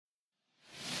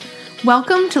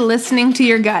Welcome to Listening to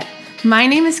Your Gut. My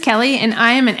name is Kelly, and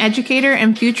I am an educator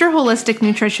and future holistic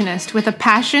nutritionist with a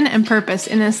passion and purpose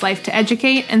in this life to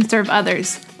educate and serve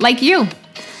others, like you.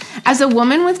 As a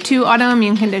woman with 2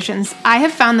 autoimmune conditions, I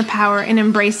have found the power in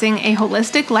embracing a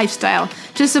holistic lifestyle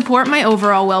to support my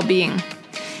overall well-being.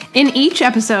 In each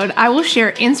episode, I will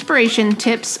share inspiration,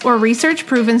 tips, or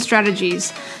research-proven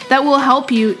strategies that will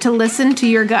help you to listen to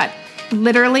your gut,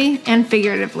 literally and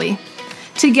figuratively.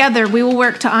 Together, we will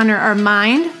work to honor our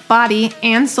mind, body,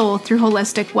 and soul through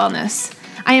holistic wellness.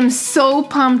 I am so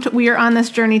pumped we are on this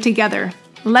journey together.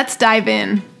 Let's dive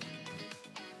in.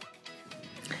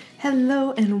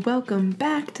 Hello and welcome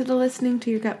back to the Listening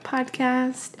to Your Gut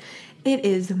podcast. It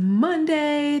is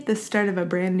Monday, the start of a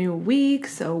brand new week,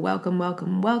 so welcome.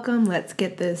 Let's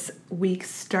get this week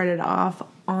started off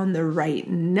on the right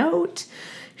note,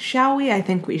 shall we? I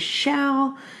think we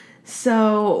shall.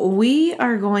 So we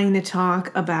are going to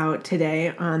talk about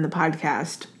today on the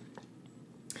podcast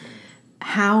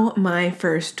how my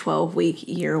first 12-week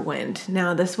year went.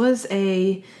 Now, this was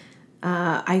I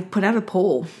put out a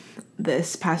poll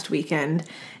this past weekend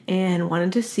and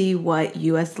wanted to see what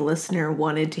you as the listener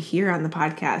wanted to hear on the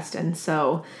podcast. And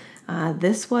so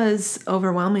this was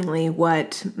overwhelmingly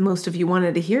what most of you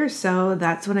wanted to hear, so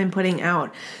that's what I'm putting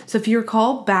out. So if you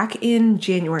recall, back in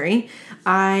January,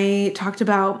 I talked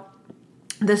about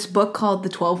this book called The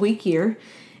 12-Week Year,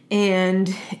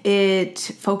 and it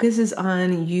focuses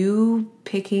on you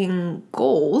picking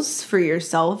goals for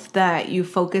yourself that you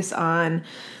focus on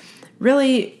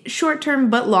really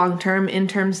short-term but long-term, in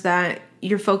terms that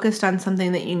you're focused on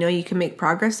something that you know you can make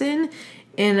progress in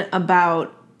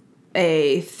about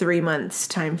a 3 months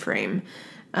time frame.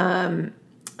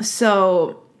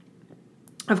 So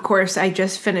of course I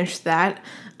just finished that,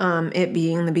 it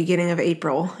being the beginning of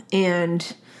April,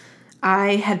 and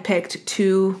I had picked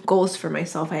 2 goals for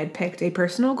myself. I had picked a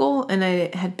personal goal and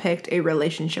I had picked a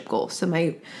relationship goal. So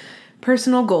my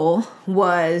personal goal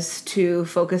was to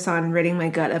focus on ridding my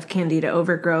gut of Candida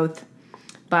overgrowth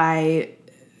by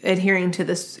adhering to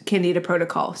this Candida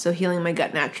protocol. So healing my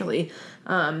gut naturally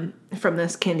from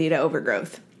this Candida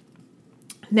overgrowth.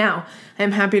 Now,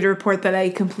 I'm happy to report that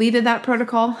I completed that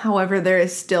protocol. However, there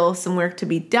is still some work to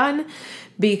be done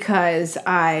because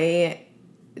I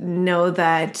know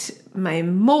that my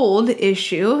mold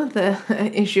issue, the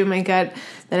issue in my gut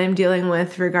that I'm dealing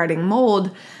with regarding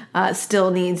mold,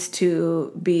 still needs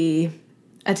to be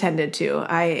attended to.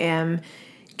 I am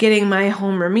getting my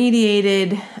home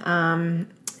remediated,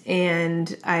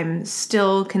 and I'm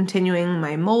still continuing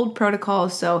my mold protocol,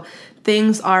 so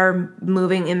things are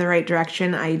moving in the right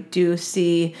direction. I do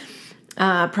see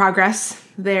progress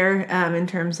there in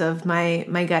terms of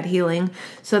my gut healing,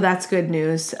 so that's good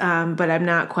news, but I'm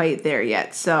not quite there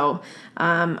yet. So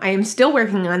I am still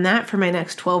working on that for my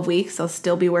next 12 weeks. I'll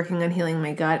still be working on healing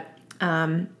my gut.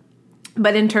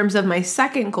 But in terms of my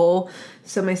second goal,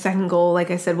 so my second goal,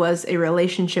 like I said, was a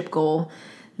relationship goal.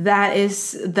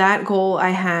 That goal I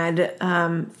had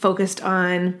focused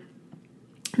on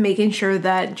making sure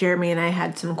that Jeremy and I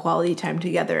had some quality time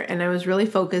together. And I was really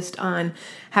focused on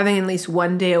having at least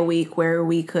one day a week where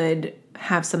we could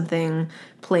have something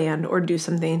planned or do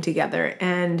something together.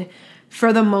 And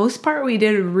for the most part, we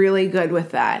did really good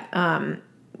with that.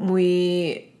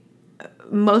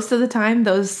 Most of the time,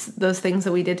 those things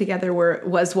that we did together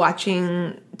was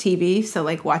watching TV. So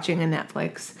like watching a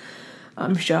Netflix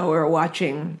show or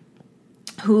watching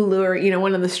Hulu or,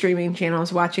 one of the streaming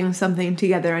channels, watching something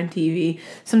together on TV.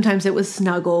 Sometimes it was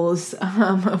Snuggles,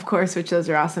 of course, which those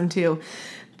are awesome too.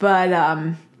 But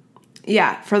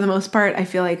for the most part, I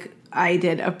feel like I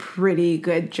did a pretty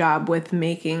good job with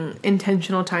making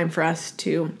intentional time for us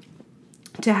to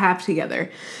have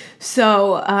together.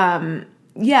 So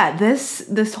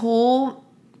this whole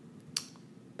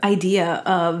idea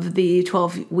of the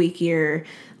 12-week year,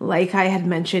 like I had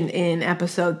mentioned in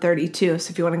episode 32.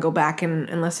 So if you want to go back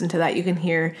and listen to that, you can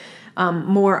hear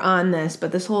more on this.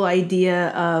 But this whole idea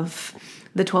of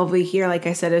the 12-week year, like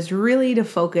I said, is really to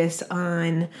focus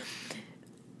on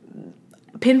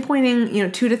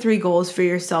pinpointing, 2 to 3 goals for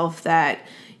yourself that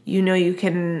you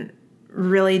can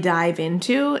really dive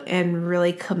into and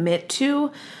really commit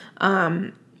to.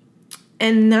 And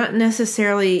not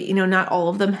necessarily, not all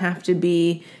of them have to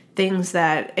be things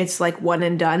that it's like one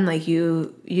and done. Like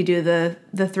you do the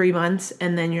 3 months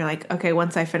and then you're like, okay,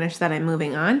 once I finish that, I'm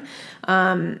moving on.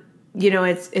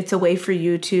 It's a way for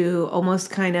you to almost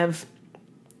kind of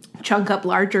chunk up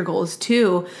larger goals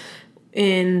too,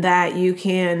 in that you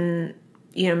can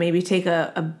maybe take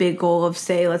a big goal of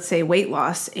let's say weight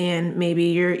loss, and maybe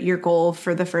your goal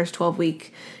for the first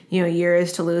 12-week, year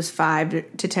is to lose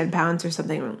 5 to 10 pounds or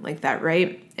something like that,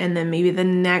 right? And then maybe the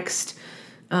next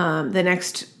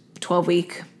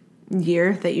 12-week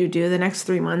year that you do, the next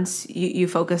 3 months, you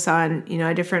focus on,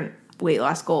 a different weight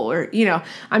loss goal, or,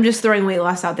 I'm just throwing weight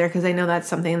loss out there because I know that's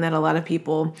something that a lot of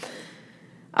people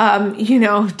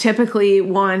typically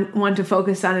want to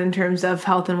focus on in terms of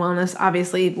health and wellness.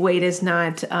 Obviously, weight is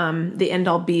not the end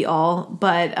all be all,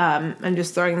 but I'm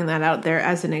just throwing that out there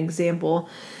as an example.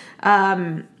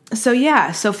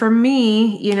 So for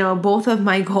me, both of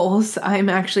my goals, I'm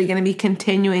actually going to be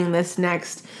continuing this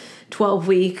next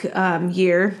 12-week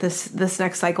year, this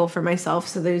next cycle for myself.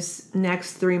 So those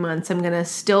next 3 months, I'm going to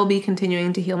still be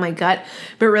continuing to heal my gut,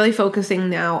 but really focusing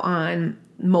now on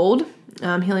mold.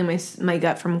 Healing my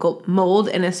gut from mold,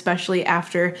 and especially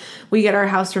after we get our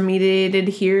house remediated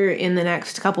here in the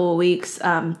next couple of weeks,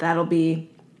 that'll be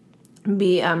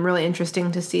really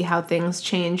interesting to see how things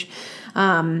change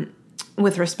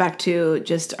with respect to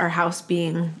just our house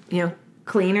being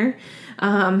cleaner,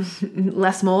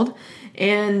 less mold,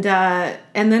 and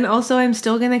then also I'm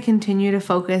still going to continue to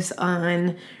focus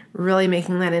on really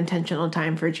making that intentional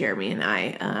time for Jeremy and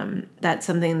I. That's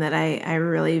something that I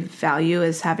really value,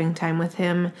 is having time with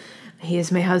him. He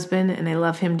is my husband and I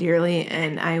love him dearly,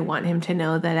 and I want him to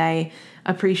know that I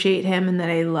appreciate him and that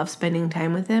I love spending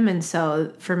time with him. And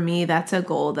so for me, that's a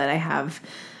goal that I have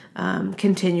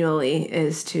continually,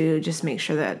 is to just make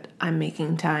sure that I'm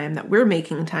making time, that we're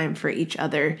making time for each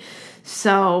other.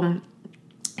 So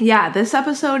yeah, this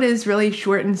episode is really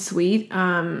short and sweet.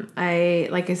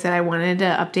 Like I said, I wanted to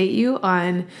update you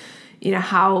on,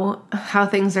 how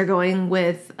things are going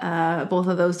with both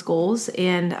of those goals,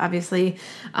 and obviously,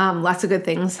 lots of good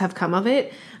things have come of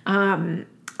it.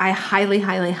 I highly,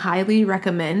 highly, highly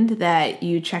recommend that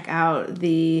you check out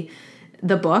the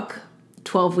book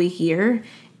 12-Week Year.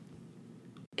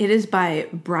 It is by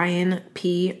Brian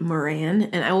P. Moran,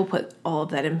 and I will put all of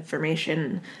that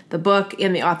information, the book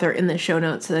and the author, in the show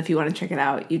notes, so that if you want to check it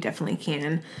out, you definitely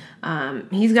can.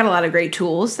 He's got a lot of great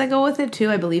tools that go with it, too.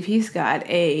 I believe he's got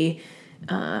a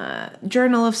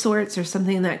journal of sorts, or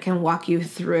something that can walk you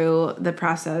through the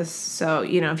process. So,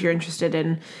 if you're interested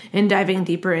in diving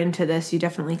deeper into this, you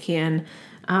definitely can.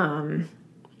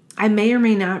 I may or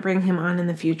may not bring him on in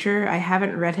the future. I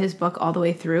haven't read his book all the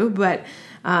way through, but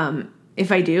if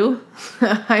I do,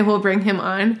 I will bring him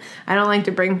on. I don't like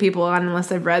to bring people on unless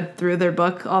I've read through their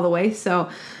book all the way. So,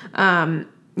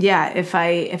 if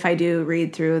I do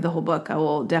read through the whole book, I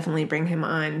will definitely bring him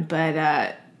on.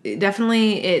 But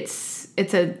definitely, it's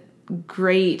a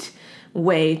great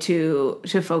way to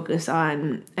focus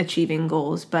on achieving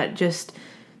goals, but just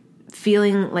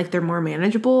feeling like they're more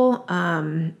manageable.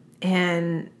 And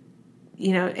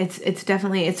it's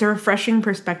definitely, it's a refreshing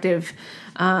perspective,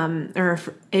 or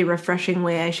a refreshing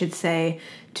way, I should say,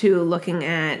 to looking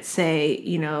at, say,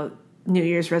 New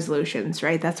Year's resolutions,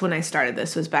 right? That's when I started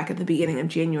this, was back at the beginning of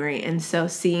January. And so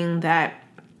seeing that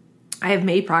I have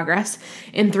made progress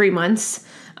in 3 months,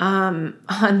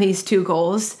 on these 2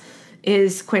 goals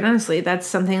is, quite honestly, that's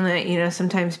something that,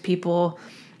 sometimes people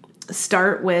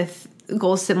start with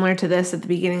goals similar to this at the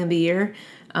beginning of the year.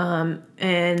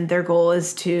 And their goal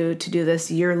is to do this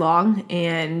year long,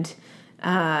 and,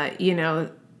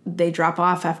 they drop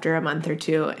off after a month or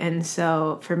 2. And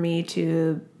so for me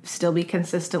to still be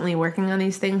consistently working on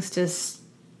these things, to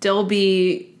still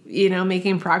be,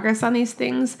 making progress on these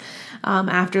things,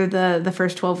 after the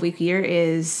first 12-week year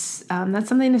is, that's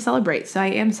something to celebrate. So I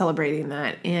am celebrating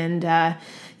that. And,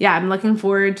 I'm looking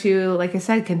forward to, like I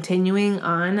said, continuing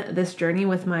on this journey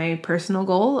with my personal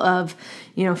goal of,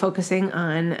 focusing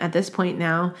on, at this point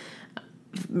now,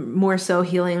 more so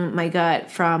healing my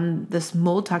gut from this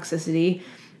mold toxicity.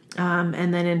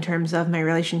 And then in terms of my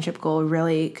relationship goal,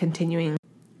 really continuing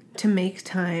to make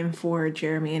time for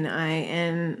Jeremy and I.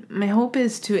 And my hope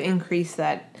is to increase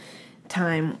that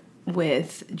time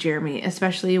with Jeremy,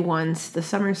 especially once the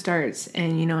summer starts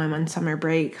and, I'm on summer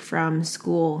break from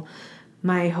school.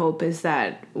 My hope is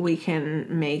that we can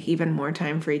make even more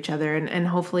time for each other, and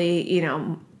hopefully,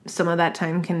 some of that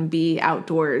time can be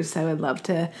outdoors. I would love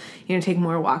to, take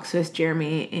more walks with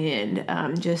Jeremy,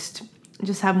 and just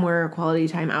have more quality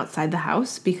time outside the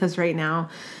house, because right now,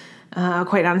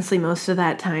 quite honestly, most of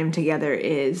that time together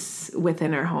is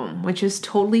within our home, which is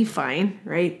totally fine,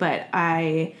 right? But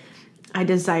I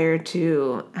desire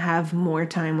to have more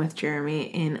time with Jeremy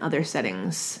in other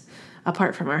settings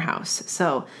apart from our house.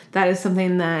 So that is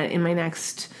something that in my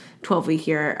next 12-week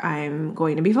year, I'm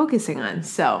going to be focusing on.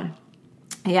 So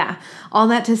yeah, all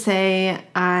that to say,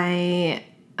 I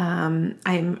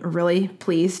I'm really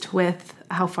pleased with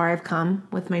how far I've come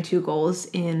with my 2 goals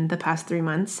in the past 3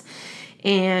 months.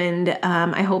 And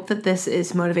I hope that this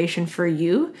is motivation for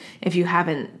you if you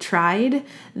haven't tried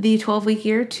the 12-week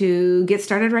year to get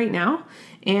started right now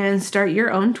and start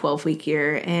your own 12-week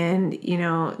year. And,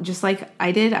 just like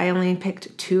I did, I only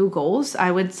picked 2 goals.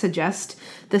 I would suggest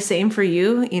the same for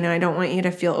you. I don't want you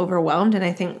to feel overwhelmed. And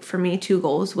I think for me, 2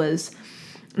 goals was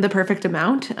the perfect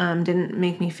amount. Didn't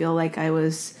make me feel like I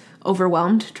was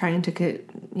overwhelmed trying to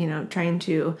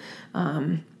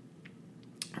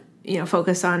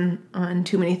focus on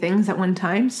too many things at one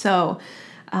time. So,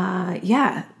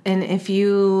 yeah. And if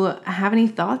you have any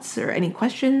thoughts or any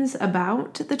questions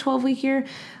about the 12-week year,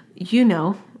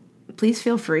 please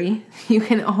feel free. You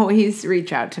can always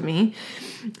reach out to me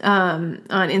on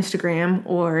Instagram,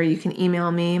 or you can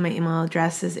email me. My email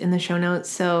address is in the show notes.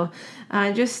 So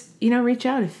just, reach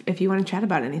out if you want to chat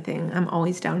about anything. I'm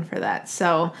always down for that.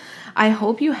 So I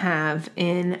hope you have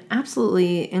an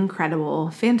absolutely incredible,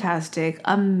 fantastic,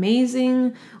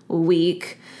 amazing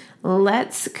week.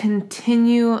 Let's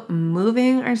continue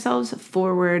moving ourselves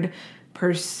forward,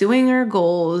 pursuing our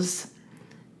goals,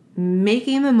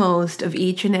 making the most of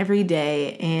each and every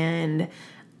day. And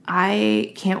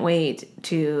I can't wait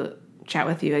to chat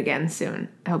with you again soon.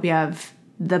 I hope you have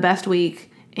the best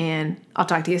week, and I'll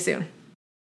talk to you soon.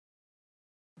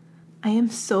 I am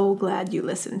so glad you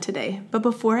listened today, but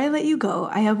before I let you go,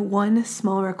 I have one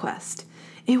small request.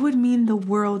 It would mean the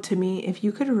world to me if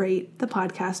you could rate the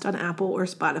podcast on Apple or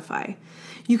Spotify.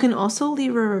 You can also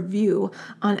leave a review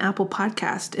on Apple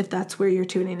Podcast if that's where you're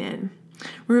tuning in.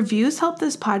 Reviews help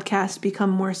this podcast become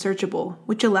more searchable,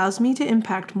 which allows me to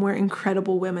impact more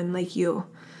incredible women like you.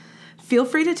 Feel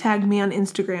free to tag me on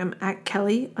Instagram at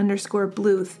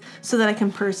Kelly_Bluth so that I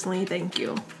can personally thank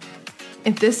you.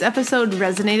 If this episode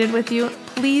resonated with you,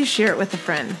 please share it with a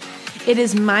friend. It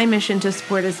is my mission to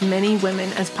support as many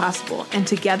women as possible, and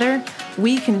together,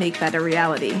 we can make that a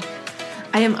reality.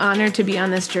 I am honored to be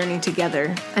on this journey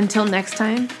together. Until next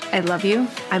time, I love you,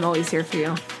 I'm always here for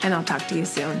you, and I'll talk to you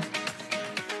soon.